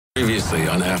Previously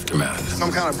on Aftermath.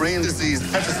 Some kind of brain disease.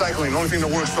 Tetracycline, only thing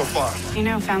that works so far. You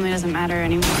know, family doesn't matter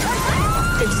anymore.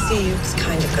 Good to see you. It's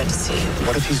kind of good to see you.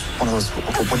 What if he's one of those,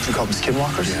 what do you call them,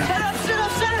 skinwalkers? Shut up, shut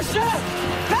up, shut up, shut up!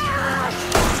 Ah!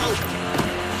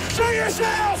 Show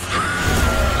yourself!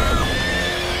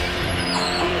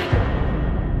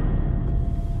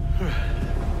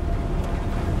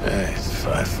 Hey, it's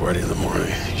 5:40 in the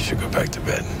morning. You should go back to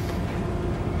bed.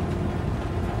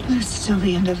 It's still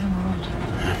the end of the world.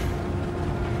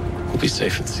 We'll be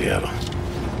safe in Seattle.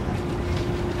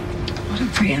 What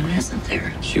if Brianna isn't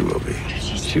there? She will be.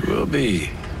 She will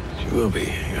be. She will be.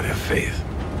 You gotta have faith.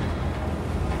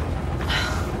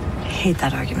 I hate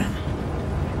that argument.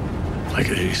 I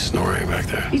could hear you snoring back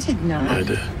there. You did not. I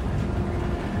did.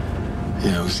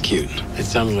 Yeah, it was cute. It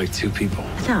sounded like two people.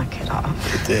 Knock it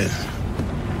off. It did.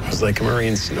 It was like a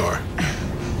Marine snore.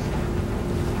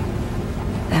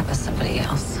 That was somebody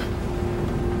else.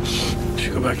 You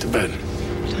should go back to bed.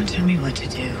 Don't tell me what to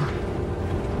do.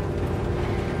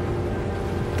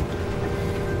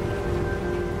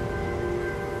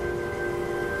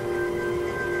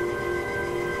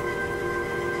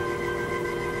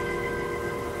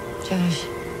 Josh.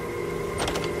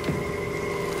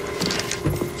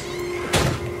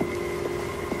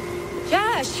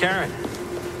 Josh! Karen,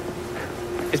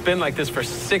 it's been like this for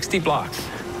 60 blocks.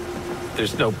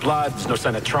 There's no blood, there's no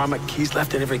sign of trauma. Keys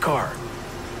left in every car.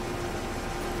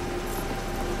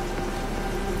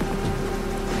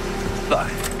 Look,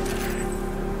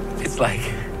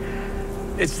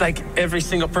 it's like every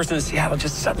single person in Seattle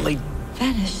just suddenly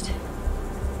Vanished.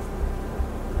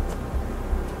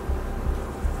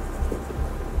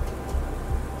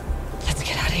 Let's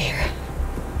get out of here.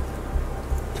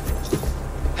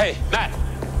 Hey, Matt,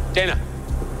 Dana,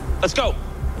 let's go.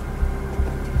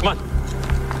 Come on.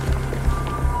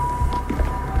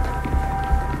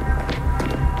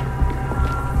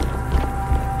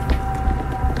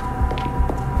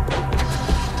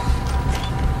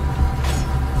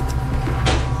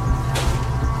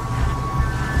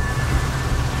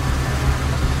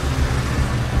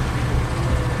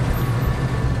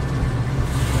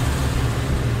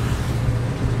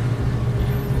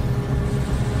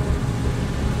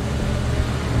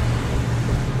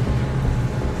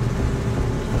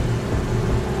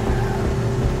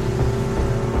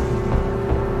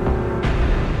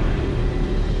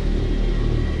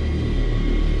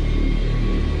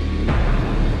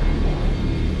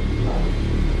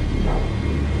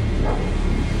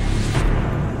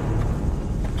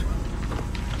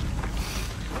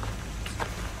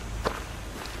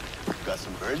 Got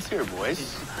some birds here,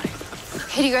 boys.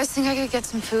 Hey, do you guys think I could get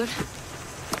some food?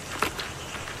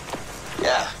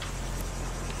 Yeah.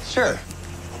 Sure.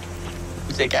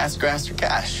 You take ass, grass, or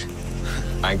cash?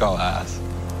 I call ass.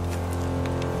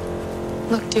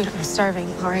 Look, dude, I'm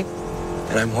starving, all right?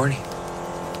 And I'm horny.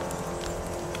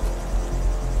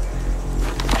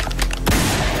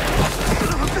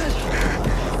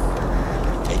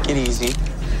 Take it easy.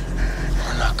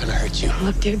 We're not gonna hurt you.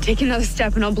 Look, dude, take another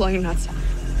step and I'll blow your nuts out.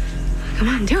 Come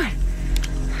on, do it.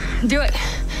 Do it.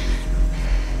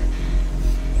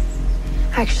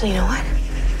 Actually, you know what?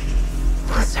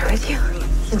 I'll start with you,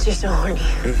 since you're so horny.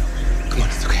 Come on,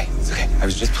 it's okay. It's okay. I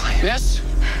was just playing. Miss,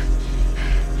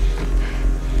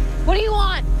 What do you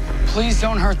want? please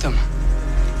don't hurt them.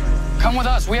 Come with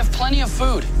us. We have plenty of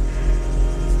food.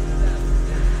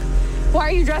 Why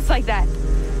are you dressed like that?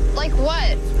 Like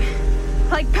what?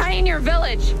 Like Pioneer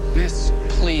Village. Miss,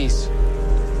 please.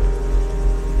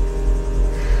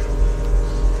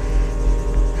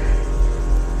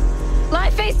 Lie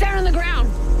face down on the ground.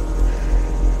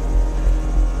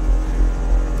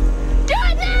 Do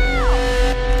it now!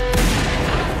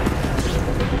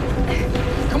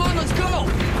 Come on, let's go.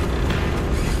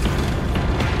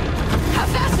 How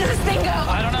fast does this thing go?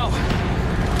 I don't know.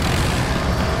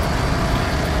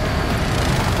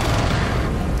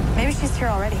 Maybe she's here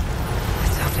already.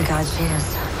 Let's hope to God she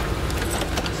is.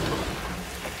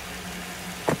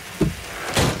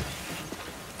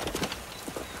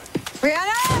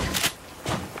 Brianna!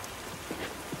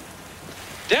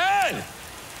 Dad!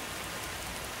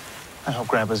 I hope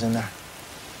Grandpa's in there.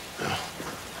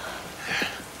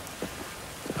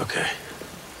 Okay.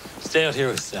 Stay out here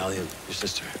with Sally and your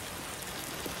sister.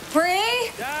 Bree?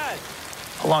 Dad!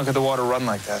 How long could the water run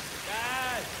like that?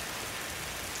 Dad!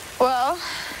 Well,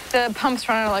 the pumps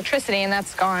run out of electricity and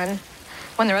that's gone.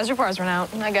 When the reservoirs run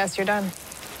out, I guess you're done.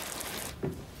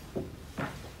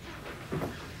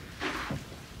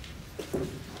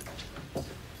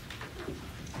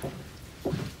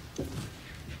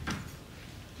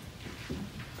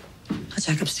 I'll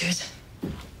check upstairs.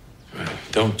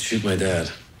 Don't shoot my dad.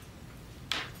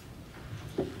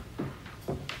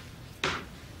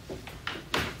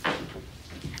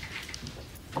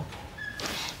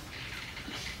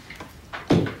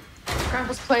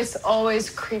 This place always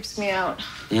creeps me out.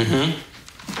 Mm-hmm.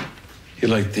 You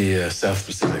like the South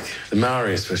Pacific, the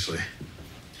Maori especially.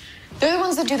 They're the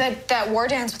ones that do that war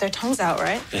dance with their tongues out,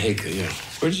 right? The Haka, yeah.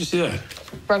 Where did you see that?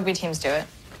 Rugby teams do it.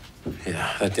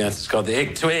 Yeah, that dance is called the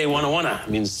Haka Tue Wana. It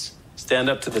means stand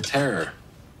up to the terror.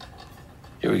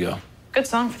 Here we go. Good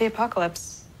song for the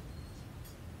apocalypse.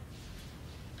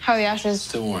 How are the ashes?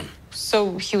 Still warm.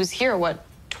 So he was here, what,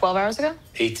 12 hours ago?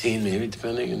 18 maybe,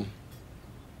 depending. And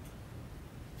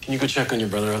can you go check on your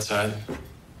brother outside?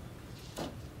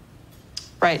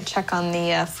 Right, check on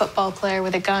the football player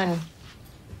with a gun.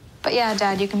 But yeah,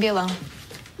 Dad, you can be alone.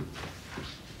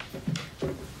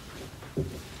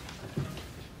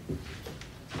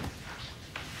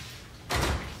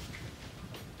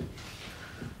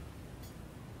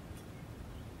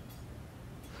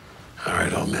 All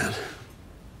right, old man.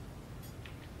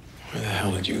 Where the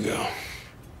hell did you go?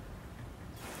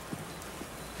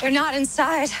 They're not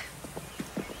inside.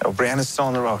 Oh, Brianna's still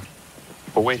on the road.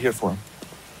 We'll wait here for him.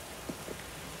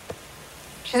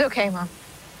 She's okay, Mom.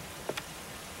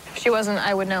 If she wasn't,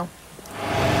 I would know.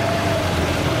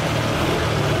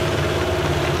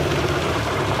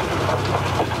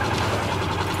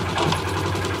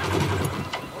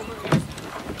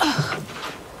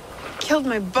 Killed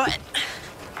my butt.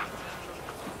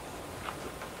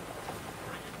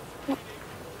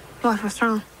 What's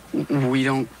wrong? We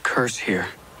don't curse here.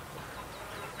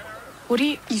 What do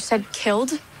you said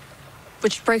killed?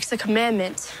 Which breaks the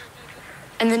commandment.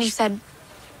 And then you said,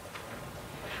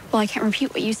 well, I can't repeat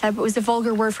what you said, but it was a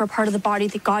vulgar word for a part of the body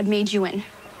that God made you in.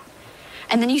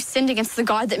 And then you sinned against the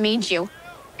God that made you.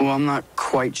 Well, I'm not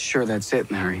quite sure that's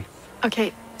it, Mary.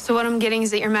 Okay, so what I'm getting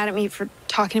is that you're mad at me for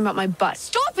talking about my butt.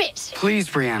 Stop it! Please,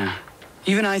 Brianna.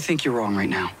 Even I think you're wrong right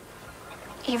now.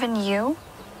 Even you?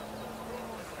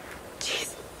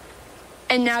 Jeez.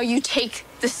 And now you take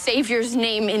the Savior's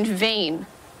name in vain.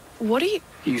 What are you...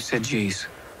 You said geez.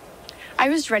 I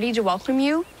was ready to welcome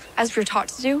you, as we were taught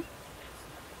to do.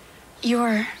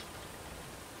 You're...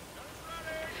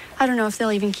 I don't know if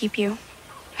they'll even keep you.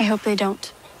 I hope they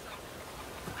don't.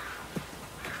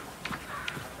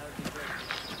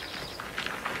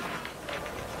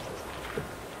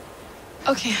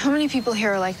 Okay, how many people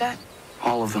here are like that?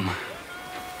 All of them.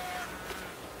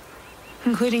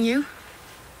 Including you?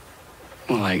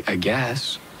 Well, I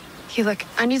guess. Okay, look,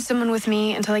 I need someone with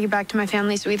me until I get back to my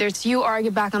family, so either it's you or I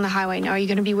get back on the highway. Now, are you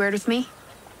gonna be weird with me?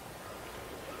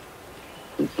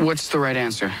 What's the right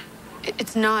answer?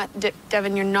 It's not,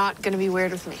 Devin, you're not gonna be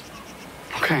weird with me.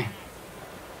 Okay.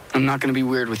 I'm not gonna be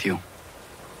weird with you. Oh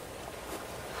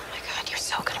my God, you're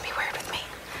so gonna be weird with me.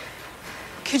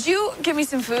 Could you give me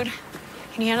some food?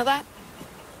 Can you handle that?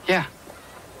 Yeah.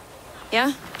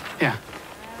 Yeah? Yeah.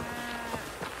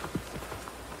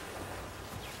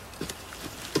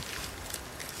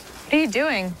 What are you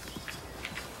doing?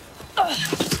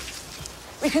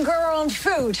 We can grow our own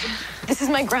food. This is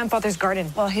my grandfather's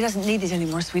garden. Well, he doesn't need it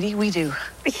anymore, sweetie. We do.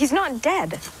 He's not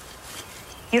dead.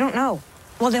 You don't know.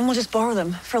 Well, then we'll just borrow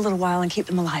them for a little while and keep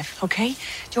them alive, okay? Do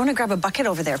you want to grab a bucket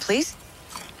over there, please?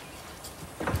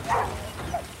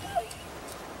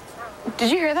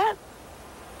 Did you hear that?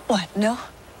 What? No?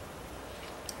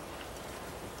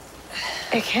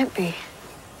 It can't be.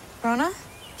 Rona?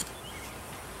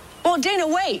 Well, Dana,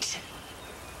 wait.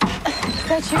 Is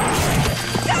that you?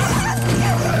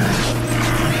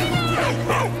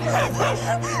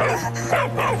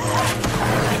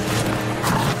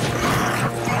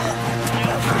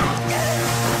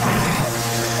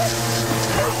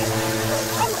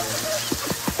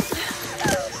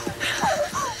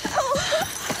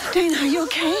 Dana, are you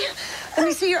okay? Let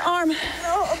me see your arm.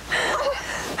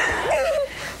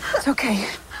 It's okay.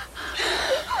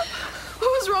 What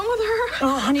was wrong with her?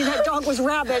 Oh, honey, that dog was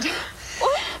rabid.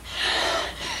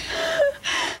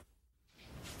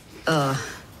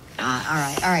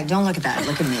 All right, don't look at that.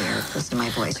 Look at me or listen to my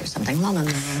voice or something. La, la,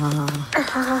 la, la.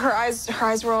 Her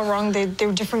eyes were all wrong. They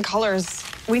were different colors.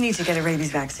 We need to get a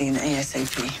rabies vaccine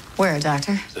ASAP. Where,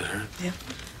 doctor? Is that her? Yeah.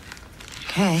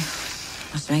 Okay,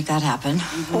 let's make that happen.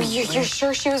 Well, you're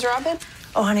sure she was rabid?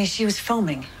 Oh, honey, she was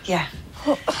filming. Yeah.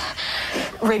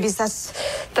 Rabies, that's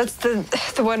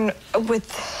the one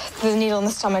with the needle in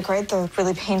the stomach, right? The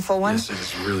really painful one? Yes,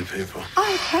 it's really painful.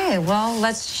 Okay, well,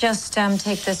 let's just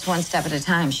take this one step at a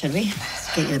time, should we?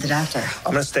 Let's get you to the doctor.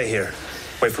 I'm gonna stay here.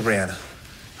 Wait for Brianna.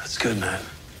 That's good, man.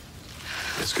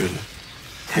 That's good.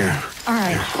 Here. All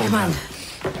right, Here, come on.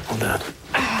 Hold that.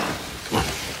 Come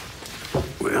on.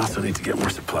 We also need to get more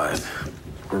supplies.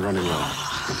 We're running low.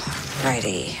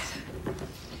 Righty.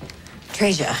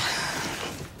 Trasia,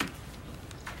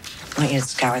 I want you to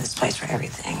scour this place for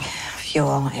everything.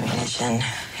 Fuel, ammunition,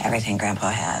 everything Grandpa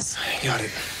has. Got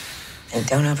it. And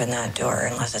don't open that door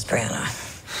unless it's Brianna.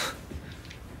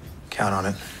 Count on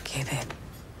it. Okay, babe.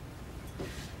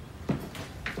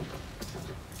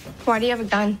 Why do you have a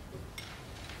gun?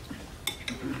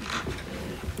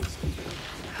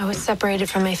 I was separated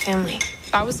from my family.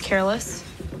 That was careless.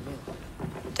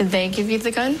 Did they give you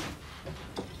the gun?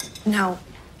 No.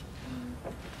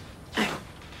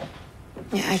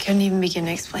 I couldn't even begin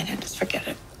to explain it. Just forget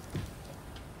it.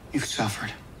 You've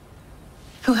suffered.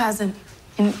 Who hasn't?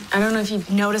 And I don't know if you've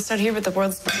noticed out here, but the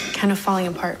world's kind of falling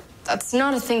apart. That's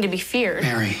not a thing to be feared.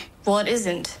 Mary. Well, it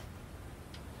isn't.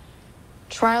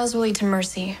 Trials will lead to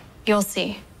mercy. You'll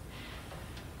see.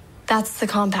 That's the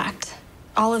compact.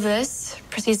 All of this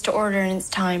proceeds to order in its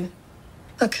time.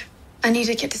 Look, I need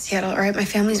to get to Seattle, all right? My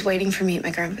family's waiting for me at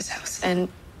my grandpa's house. And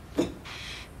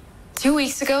 2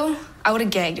 weeks ago, I would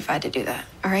have gagged if I had to do that,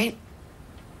 all right?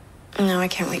 No, I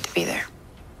can't wait to be there.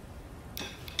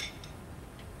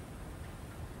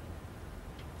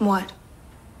 What?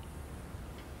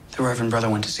 The Reverend Brother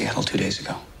went to Seattle 2 days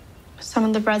ago. Some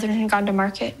of the brethren had gone to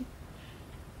market.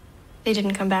 They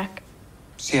didn't come back.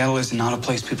 Seattle is not a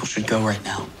place people should go right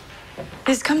now.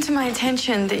 It's come to my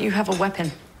attention that you have a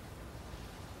weapon.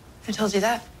 I told you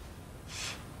that.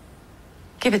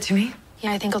 Give it to me.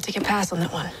 Yeah, I think I'll take a pass on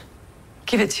that one.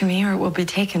 Give it to me or it will be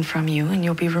taken from you and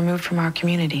you'll be removed from our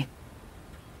community.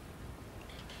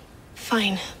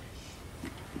 Fine.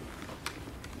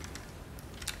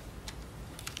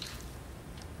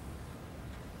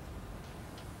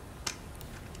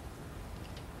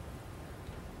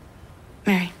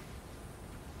 Mary.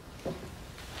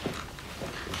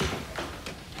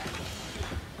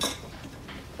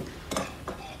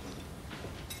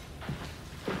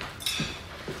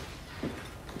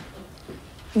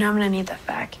 You know I'm gonna need that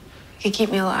back. It could keep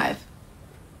me alive.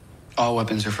 All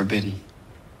weapons are forbidden.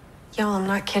 Yo, I'm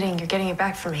not kidding. You're getting it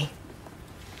back for me.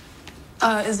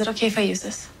 Is it okay if I use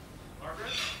this?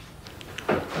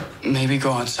 Maybe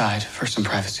go outside for some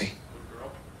privacy.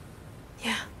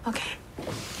 Yeah, okay.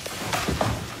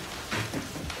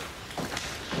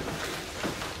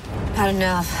 Had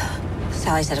enough.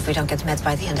 Sally said if we don't get the meds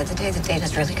by the end of the day, the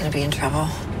Dana's really going to be in trouble.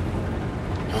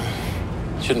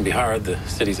 Shouldn't be hard. The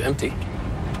city's empty.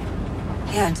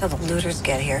 Yeah, until the looters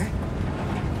get here.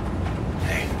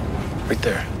 Hey, right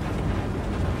there.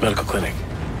 Medical clinic.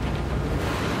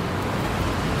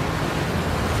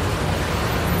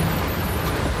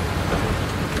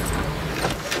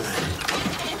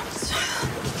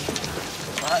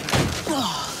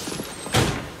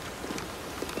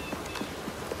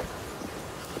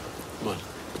 Come on.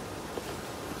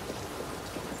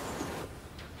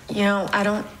 You know, I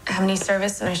don't have any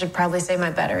service, and I should probably save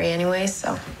my battery anyway,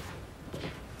 so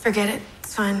forget it.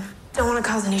 It's fine. Don't want to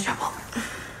cause any trouble.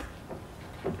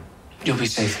 You'll be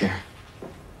safe here.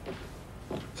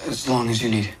 As long as you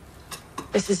need.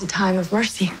 This is a time of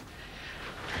mercy.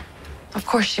 Of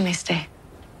course she may stay.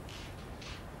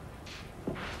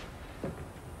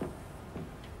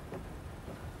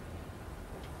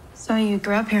 So you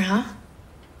grew up here, huh?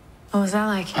 What was that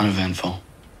like? Uneventful.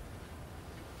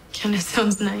 Kind of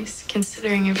sounds nice,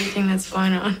 considering everything that's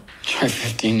going on. Try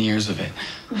 15 years of it.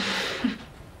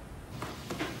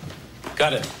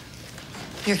 Got it.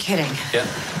 You're kidding. Yeah.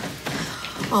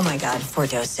 Oh my God, 4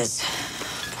 doses.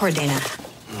 Poor Dana.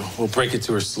 We'll break it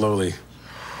to her slowly.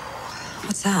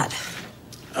 What's that?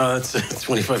 That's a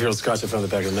 25-year-old scotch I found in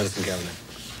the back of the medicine cabinet.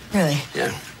 Really?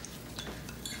 Yeah.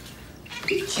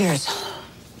 Cheers.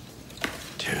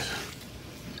 Cheers.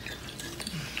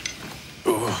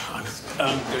 Ooh,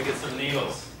 I'm gonna get some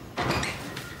needles.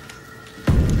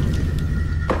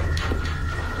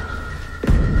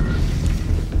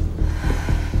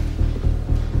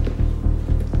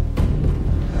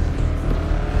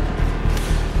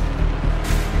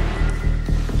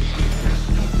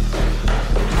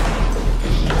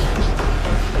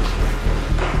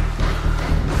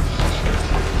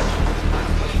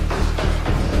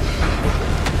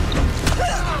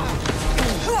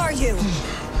 Who are you?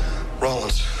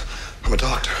 Rollins, I'm a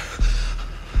doctor.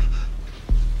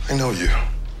 I know you.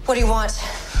 What do you want?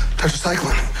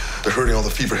 Tetracycline. They're herding all the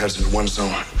fever heads into one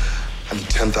zone. I need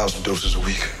 10,000 doses a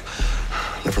week.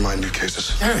 Never mind new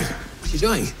cases. Aaron, what are you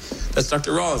doing? That's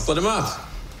Dr. Rollins. Let him up.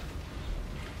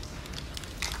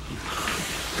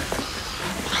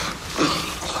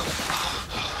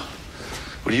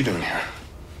 What are you doing here?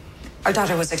 Our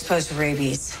daughter was exposed to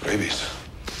rabies. Rabies.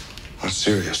 That's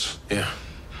serious. Yeah.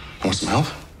 Want some help?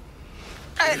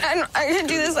 I can't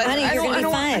do this. Honey, you're gonna be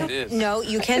fine. It is. No,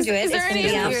 you can do it. Is It's there gonna be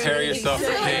any- absolutely Prepare yourself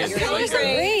for pain.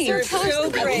 great. You're so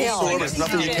great. There's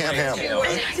nothing you can't handle.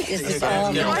 This is all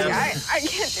I can't do it. I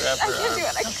can't do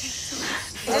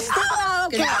it. Just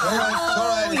okay. All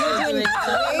right. You're doing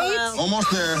great. Almost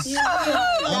there.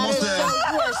 Almost there. You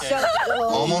are so good.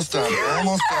 Almost done.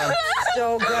 Almost done.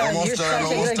 So good. Almost You're done. such a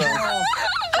Almost good done. girl.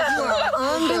 You are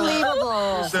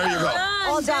unbelievable. There you go.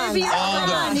 All done. All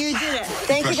done. You did it.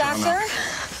 Thank you, Pressure on doctor.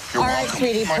 You're All right, welcome.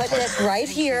 sweetie, My put pleasure. this right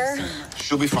here.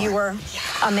 She'll be fine. You were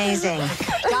amazing.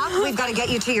 Doc, we've got to get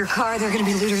you to your car. They're going to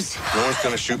be looters. No one's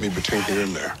gonna shoot me between here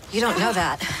and there. You don't know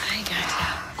that. I got you.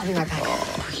 I'll be right back.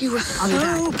 You were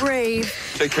so brave.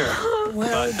 Take care.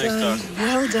 Well done.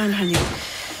 Well done, honey.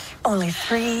 Only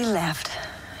 3 left.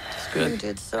 It's good. You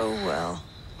did so well.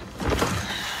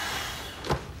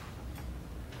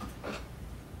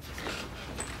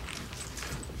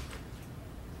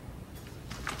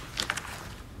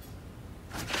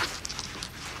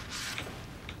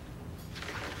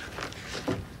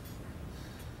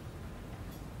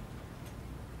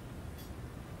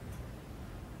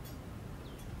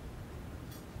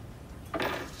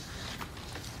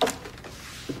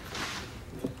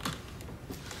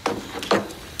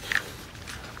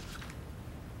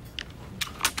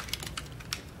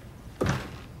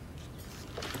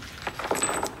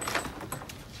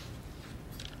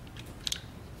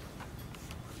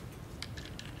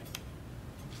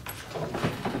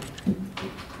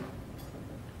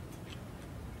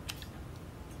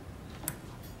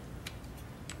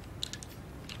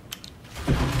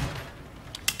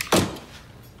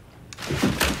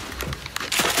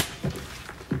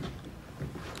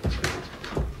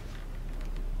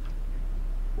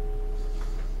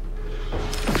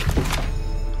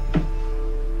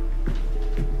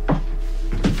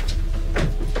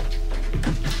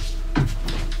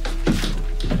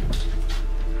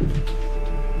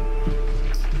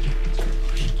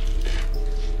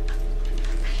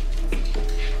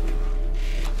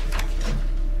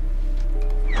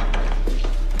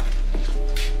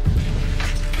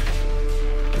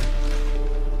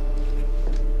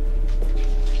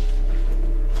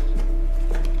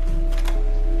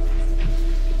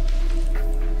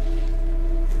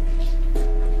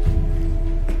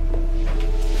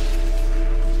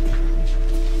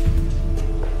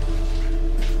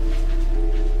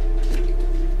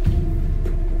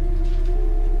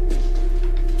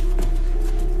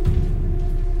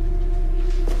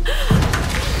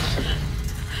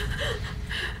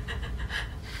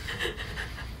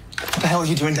 What the hell are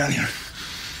you doing down here?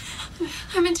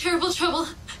 I'm in terrible trouble.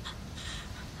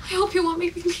 I hope you want me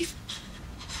to leave.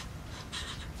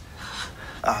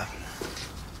 I'm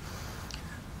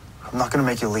not gonna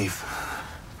make you leave.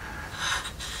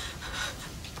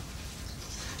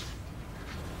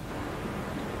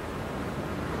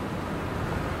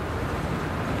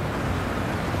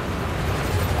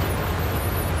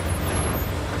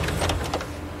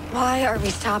 Why are we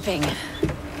stopping?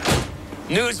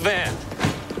 News van.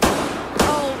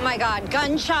 Oh, my God.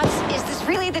 Gunshots? Is this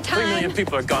really the 3 million time?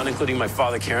 people are gone, including my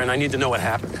father, Karen. I need to know what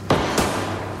happened.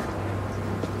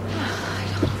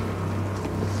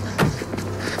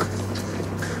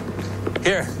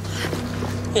 Here.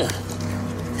 Here,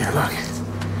 look.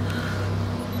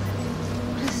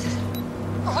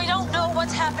 We don't know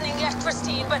what's happening yet,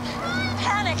 Christine, but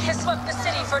panic has swept the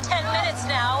city for 10 minutes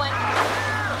now, and...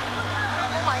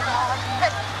 Oh, my God.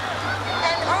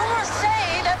 And rumors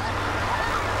say that...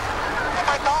 Oh,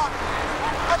 my God.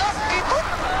 Are those people?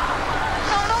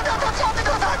 No, don't tell me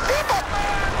those aren't people!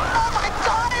 Oh, my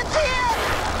God, it's here!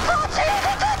 Oh,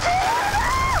 Jesus, it's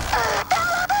here! Tell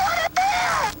everyone it's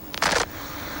here!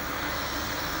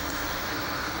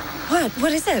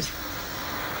 What is it?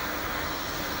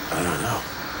 I don't know.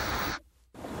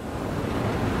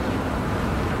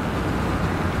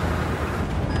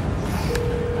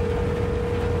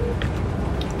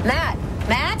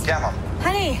 Matt? Yeah, Mom.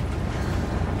 Honey,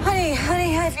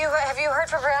 have you heard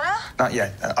from Brianna? Not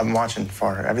yet. I'm watching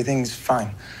for her. Everything's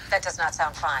fine. That does not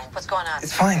sound fine. What's going on?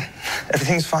 It's fine.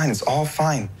 Everything's fine. It's all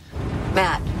fine.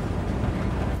 Matt.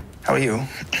 How are you?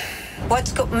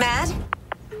 Matt?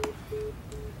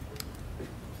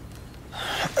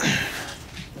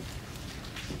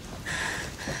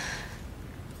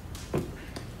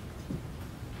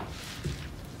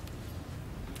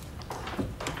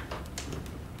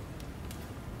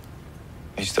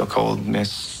 Are you still cold,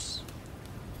 Miss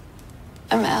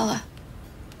I'm Ella.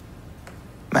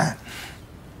 Matt? Are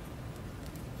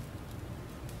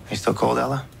you still cold,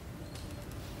 Ella?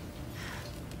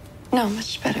 No,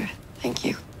 much better. Thank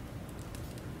you.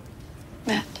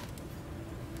 Matt,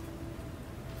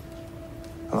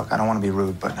 Look, I don't want to be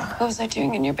rude, but what was I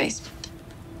doing in your basement?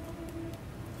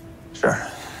 sure.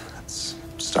 Let's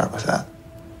start with that.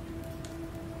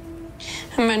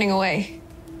 I'm running away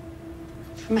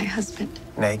from my husband.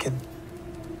 Naked?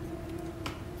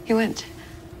 He went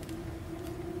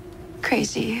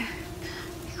crazy.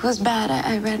 It was bad.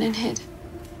 I ran and hid.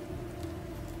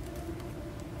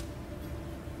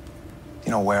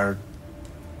 You know where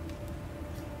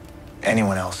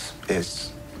anyone else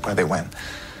is, where they went?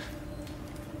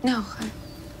 No,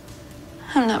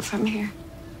 I'm not from here.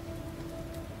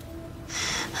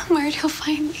 I'm worried he'll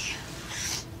find me.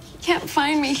 He can't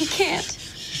find me. He can't.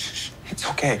 It's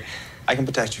okay. I can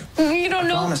protect you. You don't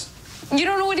know. Promise. You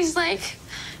don't know what he's like.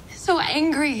 He's so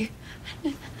angry.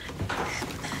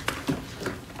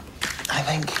 I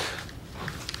think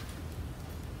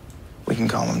we can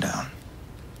calm him down.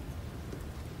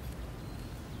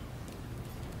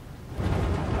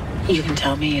 You can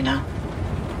tell me, you know,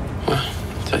 Well,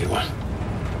 I'll tell you what.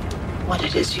 what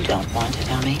it is you don't want to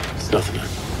tell me. It's nothing.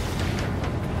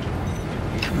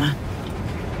 Come on.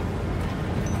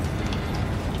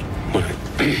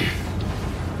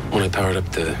 When I powered up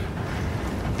the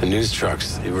news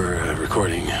trucks, they were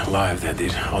recording live. They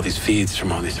had all these feeds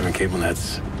from all these different cable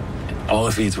nets. All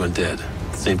the feeds went dead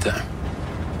at the same time.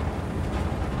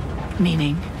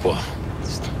 Meaning? Well,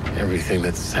 just everything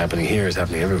that's happening here is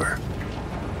happening everywhere.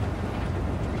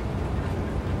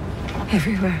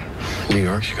 Everywhere. New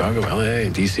York, Chicago, LA,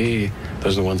 DC.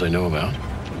 Those are the ones I know about.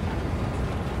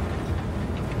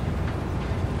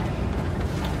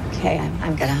 Okay,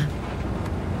 I'm gonna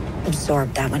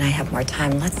absorb that when I have more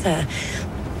time. Let's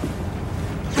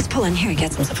pull in here and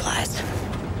get some supplies.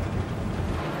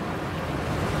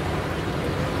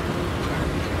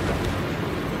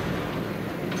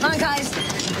 Come on, guys.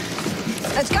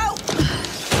 Let's go.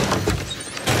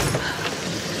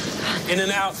 In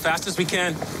and out, fast as we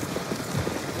can.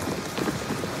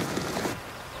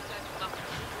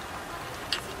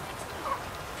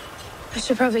 I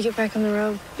should probably get back on the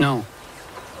road. No.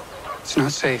 It's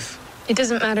not safe. It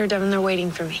doesn't matter, Devin. They're waiting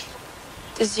for me.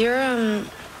 Does your,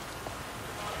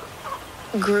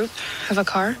 group have a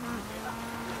car?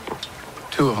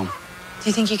 2 of them. Do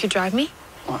you think you could drive me?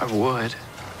 Well, I would.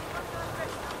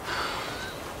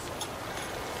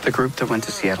 The group that went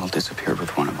to Seattle disappeared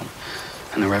with one of them,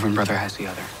 and the Reverend Brother has the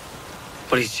other.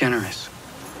 But he's generous.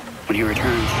 When he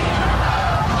returns...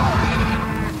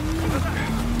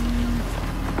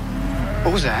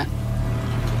 What was that?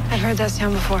 I've heard that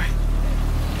sound before.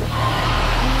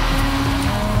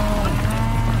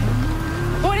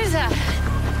 What is that?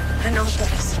 I know what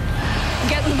that is.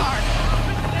 Get in the barn.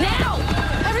 Now!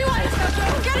 Everyone!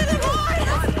 Get in the barn!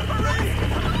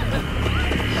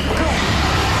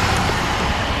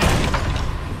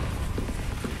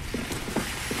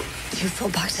 2 full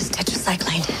boxes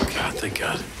tetracycline. God, thank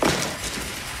God.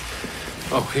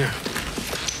 Oh, here.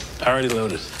 I already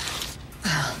loaded.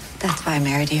 Oh, that's why I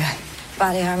married you.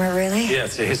 Body armor, really? Yeah,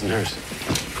 it's his and hers.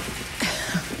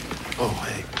 Oh,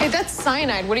 hey. Hey, that's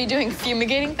cyanide. What are you doing,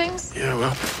 fumigating things? Yeah,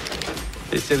 well,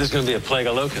 they say there's going to be a plague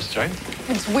of locusts, right?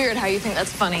 It's weird how you think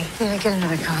that's funny. Yeah, get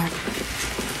another car.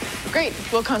 Great.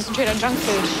 We'll concentrate on junk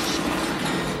food.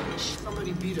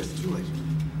 Somebody beat us to it.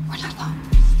 We're not alone.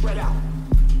 Spread out.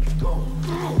 Go.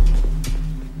 Go.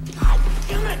 God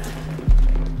damn it!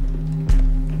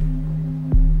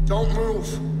 Don't move.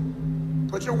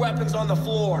 Put your weapons on the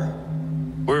floor.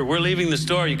 We're leaving the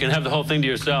store. You can have the whole thing to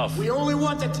yourself. We only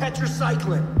want the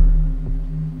tetracycline.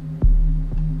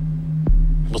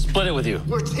 We'll split it with you.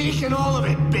 We're taking all of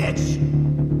it, bitch.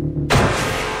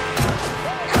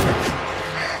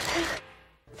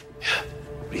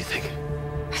 What do you think?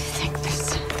 I think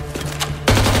this.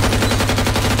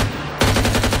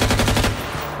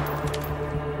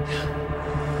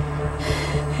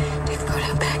 Dave, go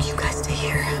down back. You guys stay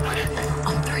here.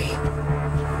 On 3, 2,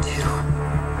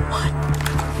 1.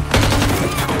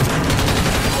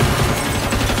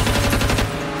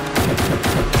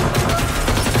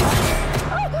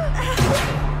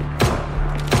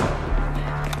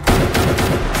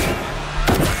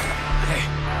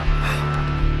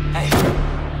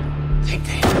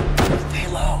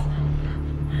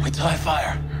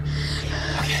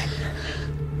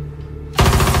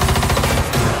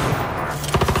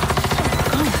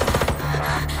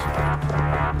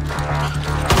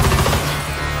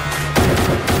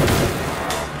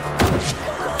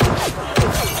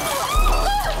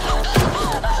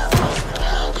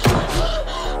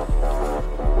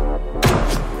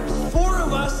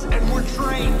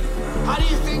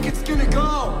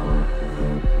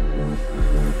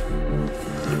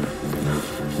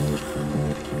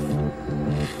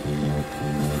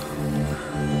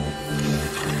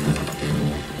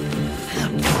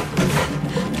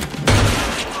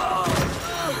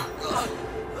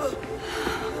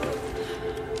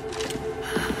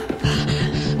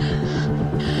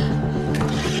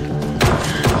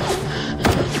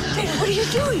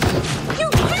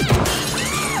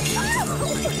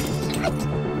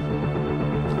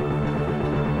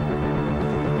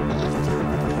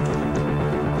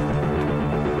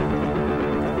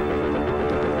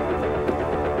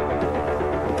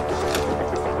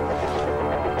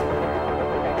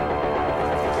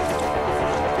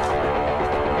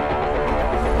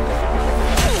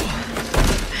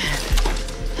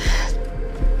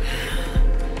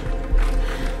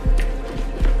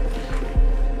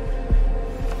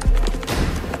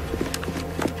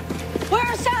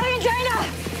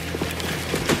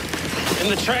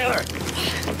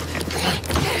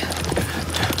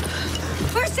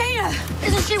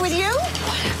 with you?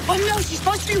 Oh, no, she's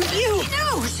supposed to be with you.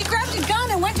 No, she grabbed a gun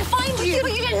and went to find you.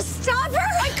 But you didn't stop her?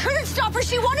 I couldn't stop her.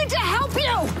 She wanted to help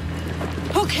you.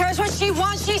 Who cares what she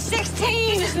wants? She's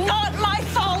 16. This is not my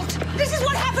fault. This is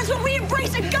what happens when we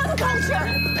embrace a gun culture.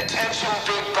 Attention,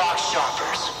 big box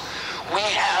shoppers. We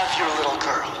have your little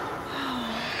girl.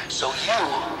 So you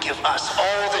give us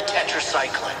all the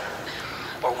tetracycline,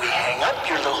 or we hang up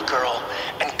your little girl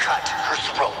and cut her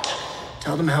throat.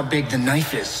 Tell them how big the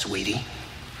knife is, sweetie.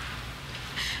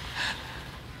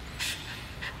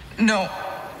 No.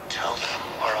 Tell them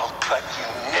or I'll cut you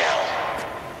now.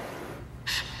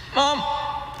 Mom,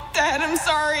 Dad, I'm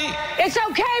sorry. It's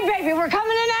okay, baby. We're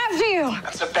coming in after you.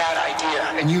 That's a bad idea.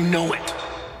 And you know it.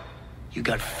 You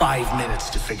got 5 minutes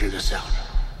to figure this out.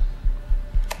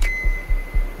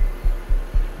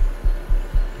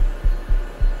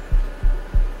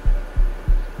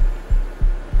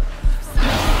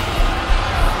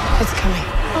 It's coming.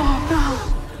 Oh, no.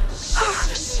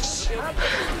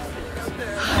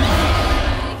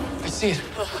 I see it.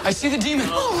 I see the demon.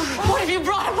 Oh, what have you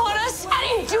brought upon us? I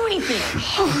didn't do anything.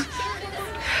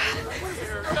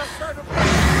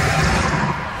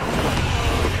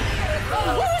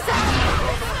 What is that?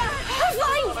 A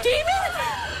flying demon?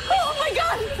 Oh my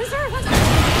God! Is there a...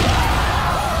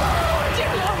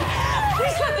 Dear Lord,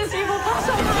 please let this evil pass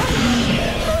over us.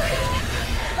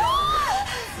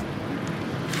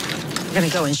 We're gonna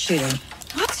go and shoot him.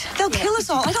 What? They'll kill us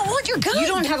all. I don't want your gun. You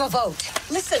don't have a vote.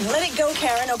 Listen, let it go,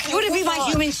 Karen, okay? You want to be my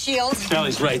human shield?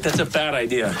 Sally's right. That's a bad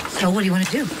idea. So what do you want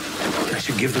to do? I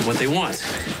should give them what they want.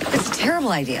 It's a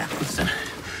terrible idea. Listen,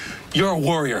 you're a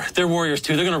warrior. They're warriors,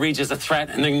 too. They're going to read you as a threat,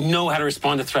 and they know how to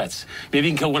respond to threats. Maybe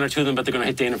you can kill one or two of them, but they're going to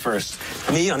hit Dana first.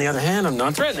 Me, on the other hand, I'm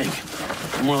not threatening.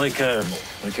 I'm more like a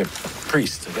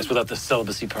priest, I guess, without the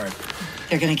celibacy part.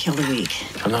 They're going to kill the weak.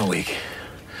 I'm not weak.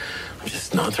 I'm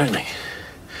just non-threatening.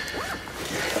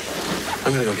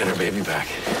 I'm going to go get her baby back.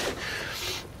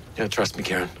 Yeah, trust me,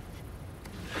 Karen.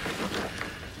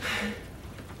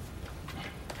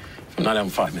 If I'm not out in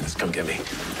 5 minutes, come get me.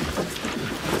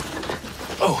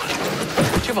 Oh,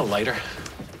 do you have a lighter?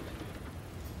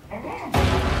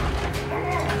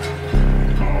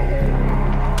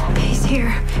 He's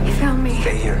here. He found me.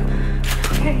 Stay here.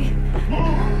 Okay.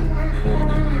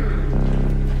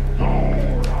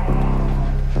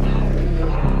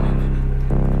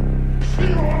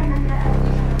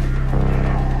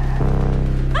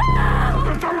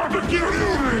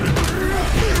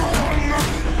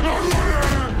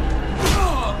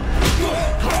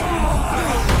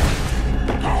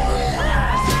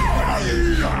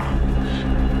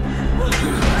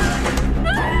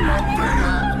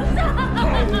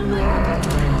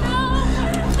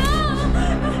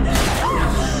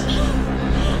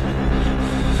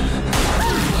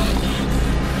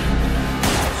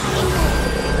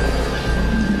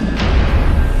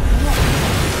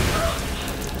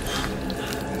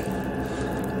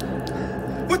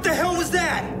 What the hell was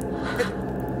that?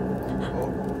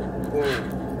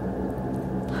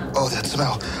 Oh, that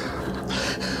smell.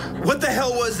 What the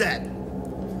hell was that?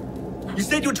 You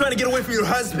said you were trying to get away from your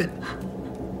husband.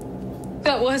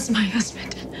 That was my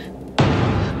husband.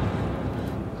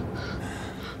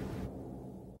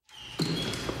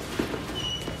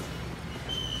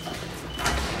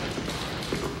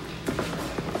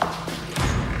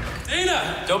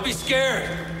 Dana, don't be scared.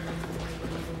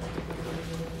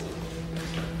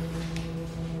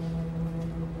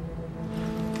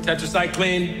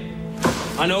 Tetracycline,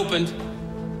 unopened.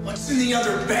 What's in the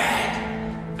other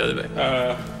bag? The other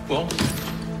bag. Well,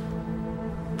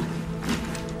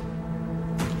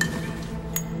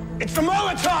 It's the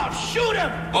Molotov! Shoot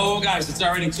him! oh, guys, it's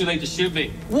already too late to shoot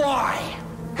me. Why?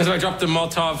 Because if I drop the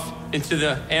Molotov into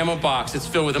the ammo box, it's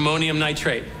filled with ammonium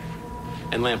nitrate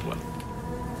and lamp oil.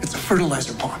 It's a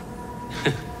fertilizer bomb.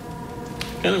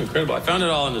 Kind of incredible. I found it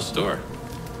all in the store.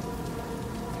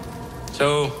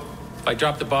 So, if I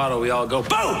drop the bottle, we all go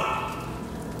boom!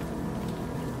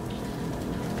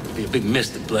 It'll be a big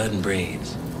mist of blood and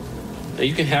brains. Now,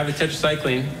 you can have the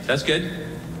tetracycline. That's good.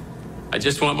 I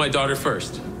just want my daughter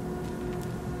first.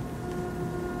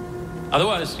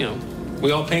 Otherwise,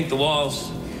 we all paint the walls.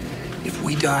 If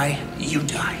we die, you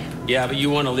die. Yeah, but you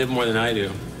want to live more than I do.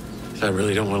 So I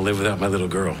really don't want to live without my little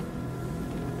girl.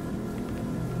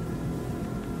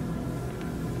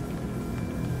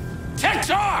 Tech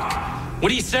Talk! What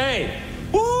do you say?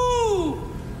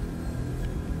 Woo!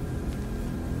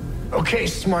 Okay,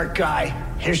 smart guy.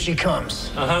 Here she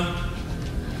comes. Uh-huh.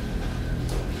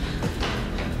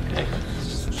 Okay.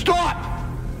 Stop!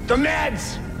 The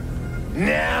meds!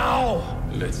 Now!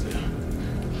 Let's see.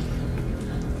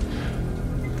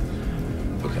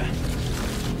 Okay.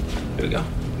 Here we go.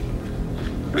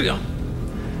 Here we go.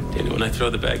 Danny, when I throw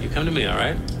the bag, you come to me, all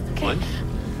right? Okay. 1,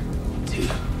 2,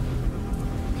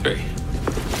 3.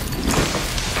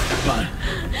 Come on.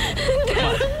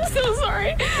 Dad, I'm so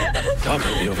sorry. Dog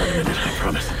will be over in a minute, I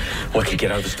promise. What could get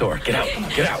out of the store? Get out.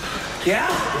 Get out. Yeah?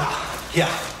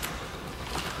 Yeah.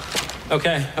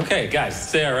 Okay, guys,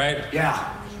 stay all right?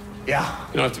 Yeah. You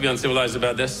don't have to be uncivilized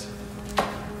about this.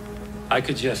 I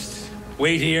could just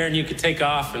wait here and you could take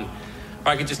off, or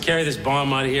I could just carry this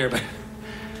bomb out of here, but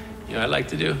you know what I'd like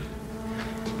to do?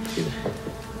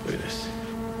 Look at this.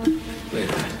 Look at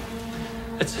that.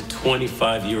 That's a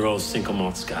 25-year-old single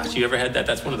malt scotch. You ever had that?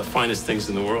 That's one of the finest things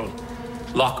in the world.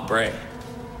 Loch Bray.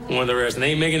 One of the rarest, and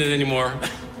they ain't making it anymore.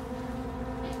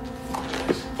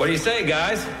 What do you say,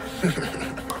 guys?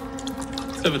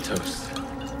 Let's have a toast.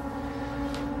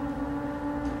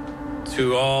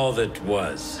 To all that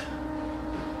was.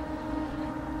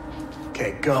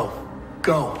 Okay, go.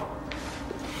 Go.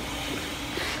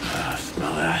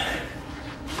 Smell that.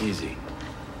 Easy.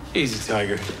 Easy,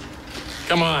 Tiger.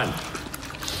 Come on.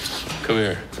 Come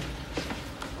here.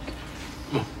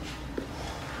 Come on.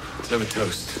 Let's have a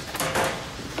toast.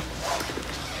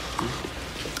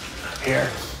 Here.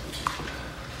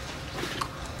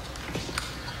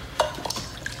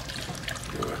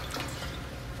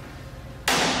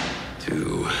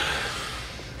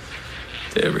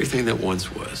 To everything that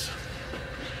once was.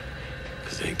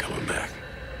 Because they ain't coming back.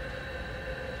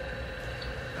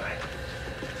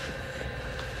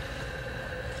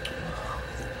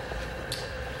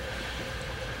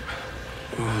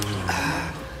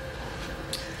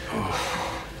 Oh.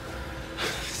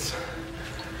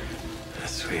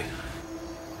 That's sweet.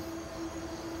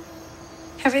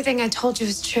 Everything I told you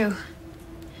is true.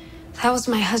 That was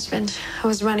my husband. I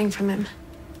was running from him.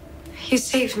 You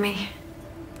saved me.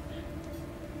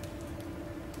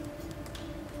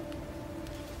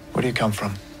 Where do you come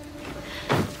from?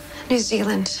 New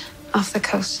Zealand, off the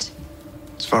coast.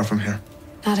 It's far from here.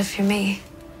 Not if you're me.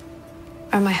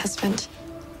 Or my husband.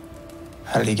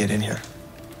 How did he get in here?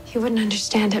 You wouldn't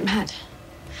understand it, Matt.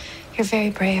 You're very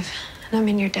brave, and I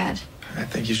mean you're dead. I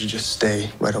think you should just stay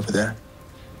right over there.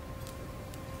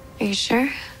 Are you sure?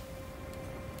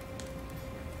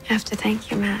 I have to thank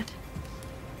you, Matt.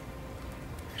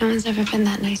 No one's ever been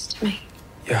that nice to me.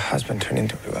 Your husband turned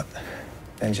into it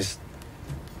and just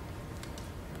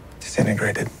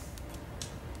disintegrated.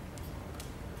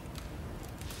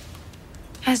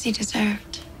 As he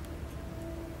deserved.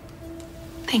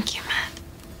 Thank you, Matt.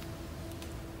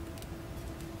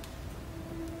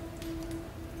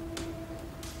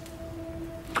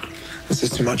 This is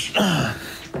too much.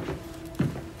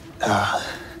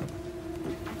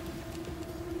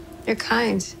 You're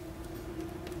kind.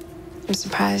 I'm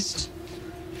surprised.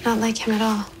 Not like him at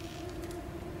all.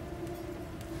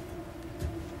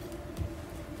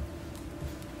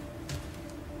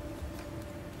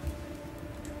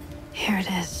 Here it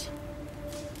is.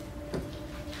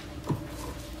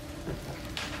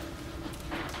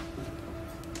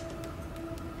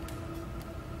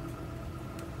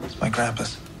 It's my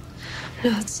grandpa's.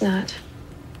 No, it's not.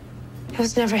 It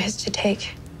was never his to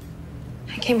take.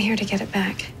 I came here to get it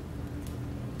back.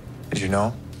 Did you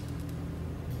know?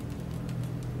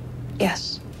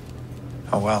 Yes.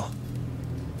 Oh, well.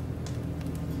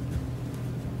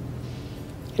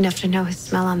 Enough to know his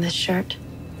smell on this shirt.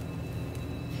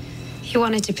 He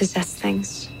wanted to possess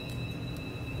things.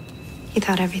 He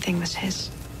thought everything was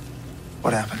his.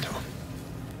 What happened to him?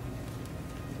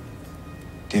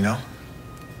 Do you know?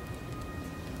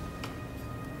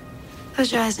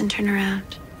 Close your eyes and turn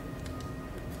around.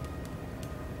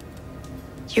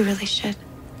 You really should.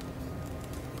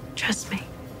 Trust me.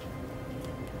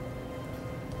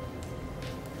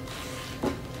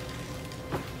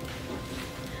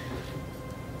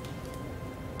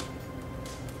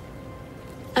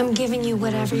 I'm giving you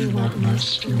whatever you want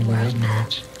most in the world,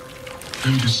 Matt.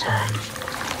 You decide.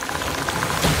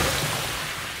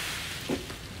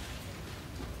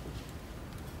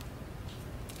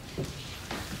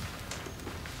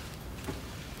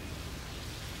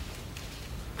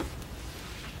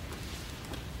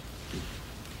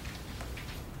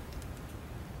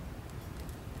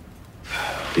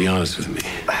 Be honest with me.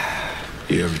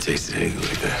 You ever tasted anything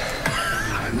like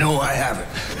that? No, I haven't.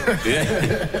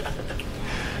 Yeah?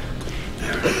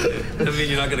 I mean,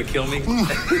 you're not gonna kill me? What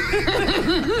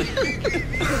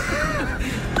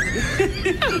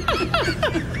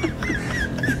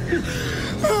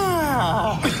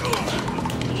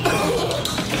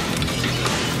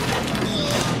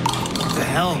the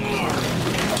hell?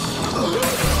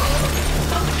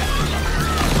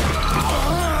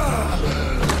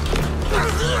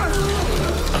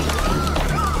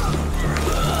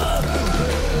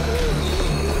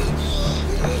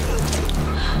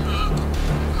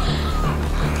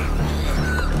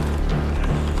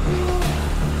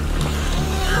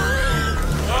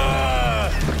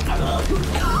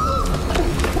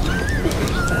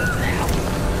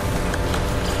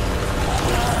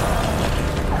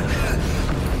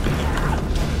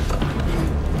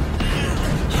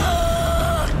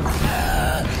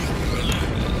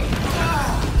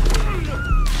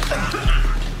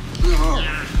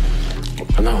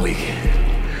 I'm not weak.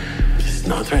 I'm just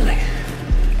non-threatening.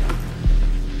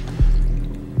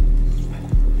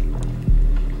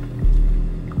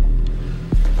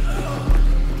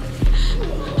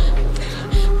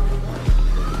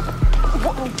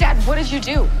 Dad, what did you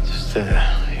do? Just, you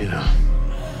know,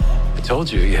 I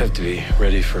told you have to be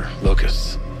ready for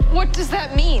locusts. What does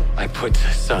that mean? I put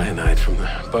cyanide from the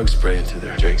bug spray into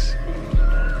their drinks.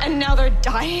 And now they're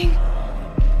dying?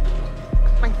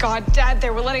 My God, Dad, they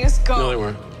were letting us go. No, they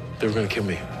weren't. They were going to kill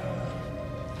me.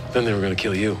 Then they were going to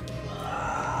kill you.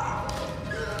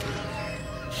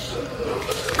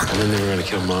 And then they were going to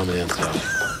kill Mom and Sal.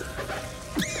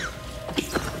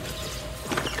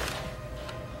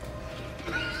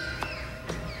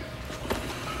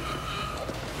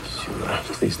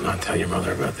 Please not tell your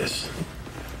mother about this.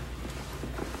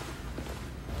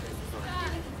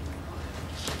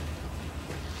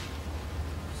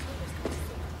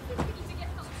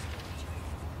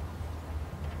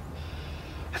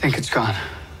 I think it's gone.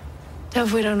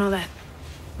 Dev, we don't know that.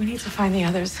 We need to find the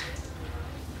others.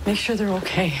 Make sure they're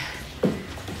okay.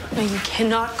 No, you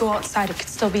cannot go outside. It could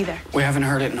still be there. We haven't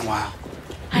heard it in a while.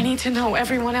 I need to know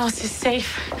everyone else is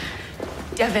safe.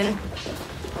 Devin.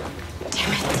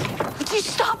 Damn it. Would you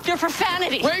stop your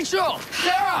profanity? Rachel!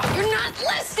 Sarah! You're not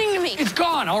listening to me. It's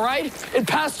gone, all right? It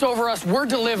passed over us. We're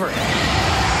delivering. Shit,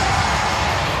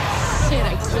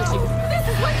 I told you. This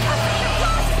is what coming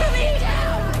across to me!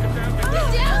 Down!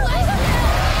 Down, like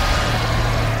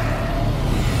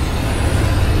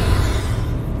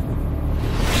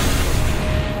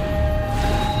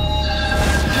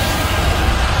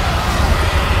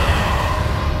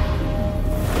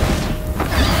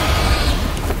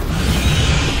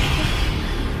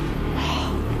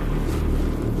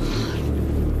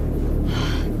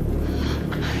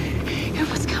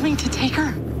To take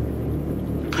her,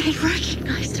 but I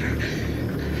recognized her.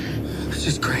 It's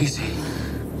just crazy.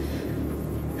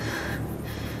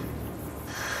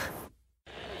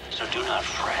 So do not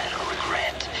fret or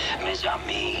regret, mes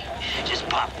amis. Just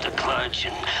pop the clutch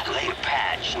and lay a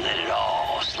patch and let it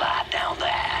all slide down the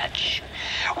hatch.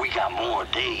 We got more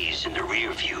days in the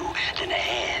rear view than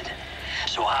ahead.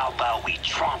 So how about we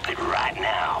tromp it right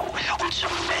now with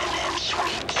some men and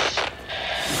sweets?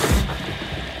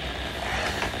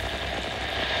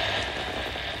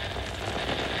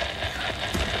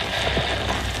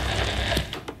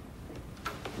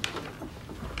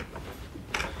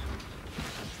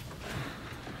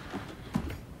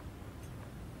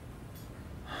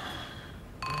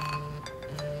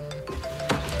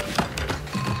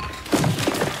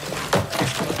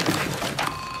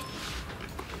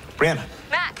 Brianna,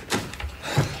 Matt,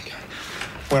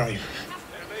 where are you?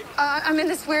 I'm in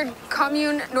this weird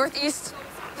commune northeast,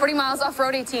 40 miles off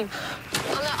Road 18. On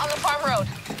the farm road.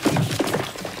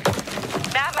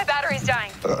 Matt, my battery's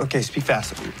dying. Okay, speak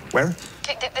fast. Where?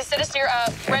 They said it's near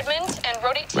Redmond, and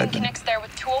Road 18 connects there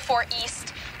with 204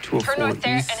 East. 204 Turn north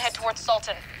there East. and head towards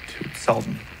Sultan.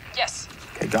 Sultan. Yes.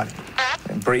 Okay, got it.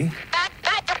 And Bree? Matt,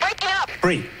 you're breaking up.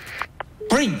 Bree!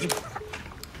 Bree!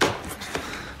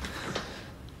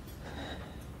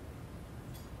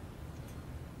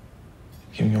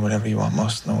 Give me whatever you want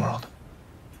most in the world.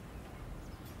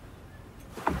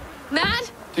 Matt?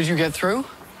 Did you get through?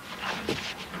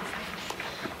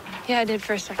 Yeah, I did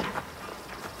for a second.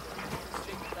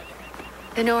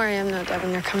 They know where I am, though,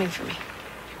 Devin. They're coming for me.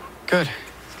 Good.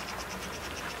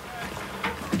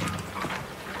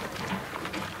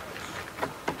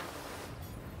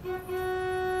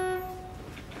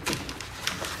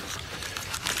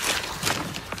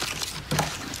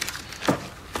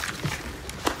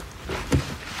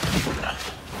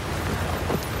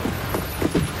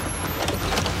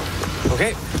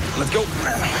 Okay, let's go.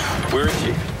 Where is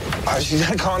she? She's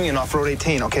at a commune off Road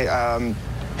 18, okay?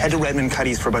 Head to Redmond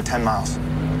Cuddies for about 10 miles.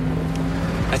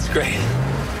 That's great.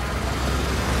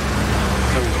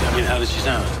 I mean, how does she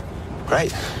sound?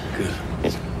 Great. Good.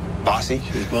 Bossy.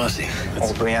 She's bossy.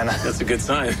 Old Brianna. That's a good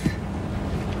sign.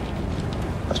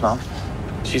 Where's Mom?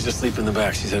 She's asleep in the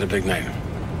back. She's had a big night.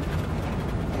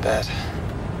 Bad.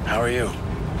 How are you?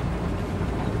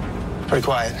 Pretty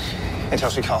quiet until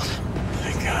she called.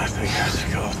 Thank God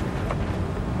she called.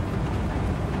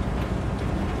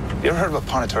 You ever heard about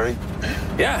Pondicherry?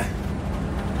 Yeah.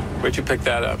 Where'd you pick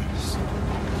that up?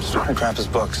 Just one of Grandpa's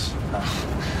books.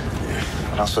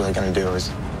 What else are they gonna do?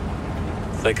 It's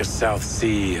like a South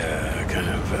Sea kind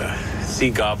of sea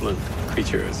goblin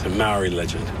creature. It's a Maori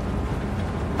legend.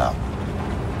 Oh.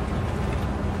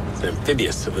 It's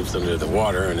amphibious. It lives under the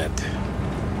water, and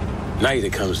at night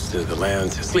it comes to the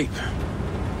land to sleep.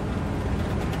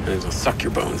 And it'll suck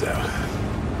your bones out.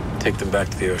 Take them back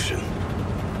to the ocean.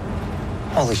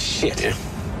 Holy shit. Yeah.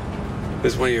 It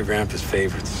was one of your grandpa's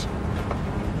favorites.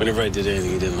 Whenever I did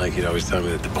anything he didn't like, he'd always tell me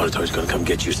that the Punito's gonna come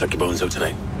get you, suck your bones out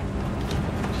tonight.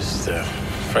 Just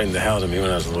frightened the hell out of me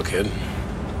when I was a little kid.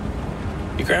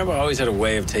 Your grandpa always had a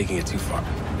way of taking it too far.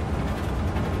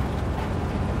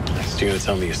 So you're gonna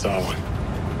tell me you saw one?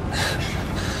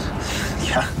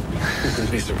 Yeah. Wouldn't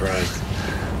be surprised.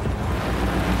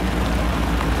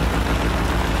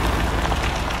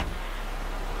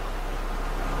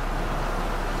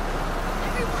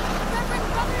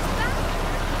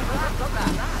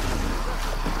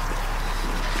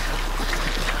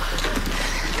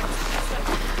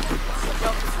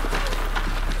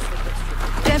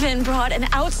 Devin brought an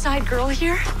outside girl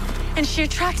here, and she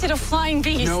attracted a flying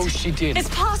beast. No, she didn't.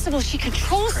 It's possible she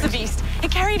controls the beast.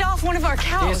 It carried off one of our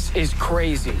cows. This is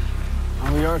crazy.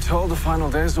 Well, we are told the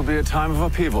final days will be a time of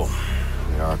upheaval.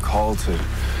 We are called to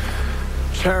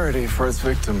charity for its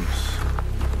victims.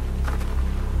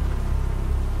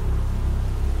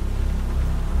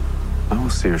 I will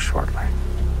see you shortly.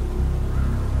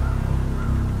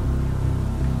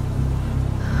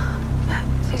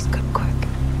 Please go.